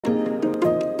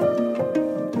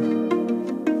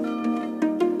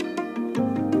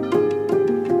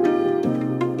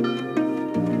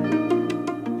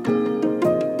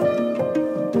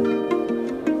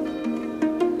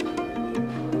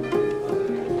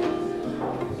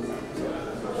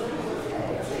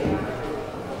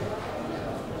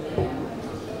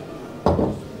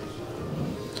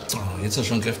Jetzt hast du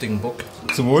schon einen kräftigen Bock.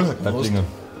 Zum Wohl, Herr Kreiblinger.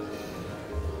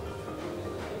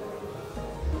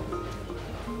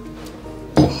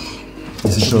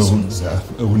 Das ist schon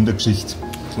eine runde Geschichte.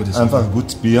 Einfach ein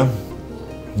gutes Bier.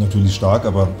 Natürlich stark,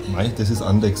 aber mei, das ist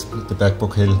Andechser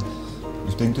Bergbock Hell.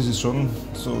 Ich denke, das ist schon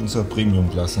so unsere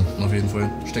Premium-Klasse. Auf jeden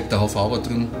Fall. Steckt der Haufen Arbeit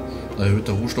drin, ein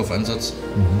erhöhter Rohstoffeinsatz.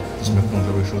 Das merkt man,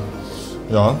 glaube ich, schon.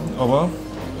 Ja, aber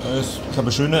ich habe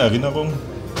eine schöne Erinnerung.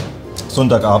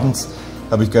 Sonntagabends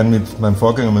habe ich gern mit meinem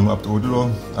Vorgänger, mit dem Abt Odelo,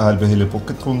 eine halbe helle Bock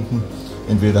getrunken.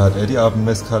 Entweder hat er die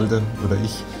Abendmesse gehalten oder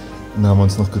ich. Und dann haben wir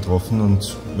uns noch getroffen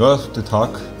und ja, den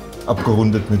Tag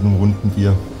abgerundet mit einem runden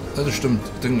Bier. Ja, das stimmt.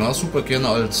 Ich trinke auch super gerne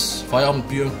als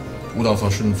Feierabendbier oder auf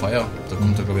einer schönen Feier. Da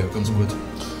kommt er, glaube ich, auch ganz gut.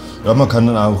 Ja, man kann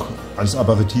dann auch als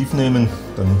Aperitif nehmen,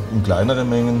 dann in kleineren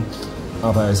Mengen.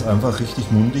 Aber er ist einfach richtig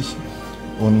mundig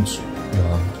und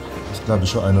ja, ich glaube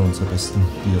schon einer unserer besten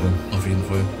Biere. Auf jeden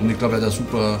Fall. Und ich glaube, er hat eine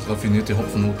super raffinierte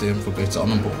Hopfennote im Vergleich zu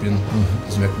anderen Bockbieren.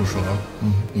 Das merkt man schon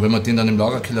auch. Und wenn man den dann im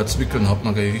Lagerkeller zwickelt, hat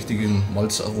man gleich richtigen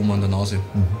Malzaroma in der Nase.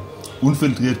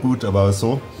 Unfiltriert gut, aber auch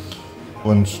so.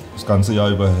 Und das ganze Jahr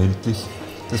über erhältlich.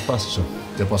 Das passt schon.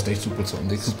 Der passt echt super zu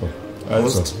Andechser. Super.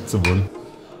 Also, zum Wohl.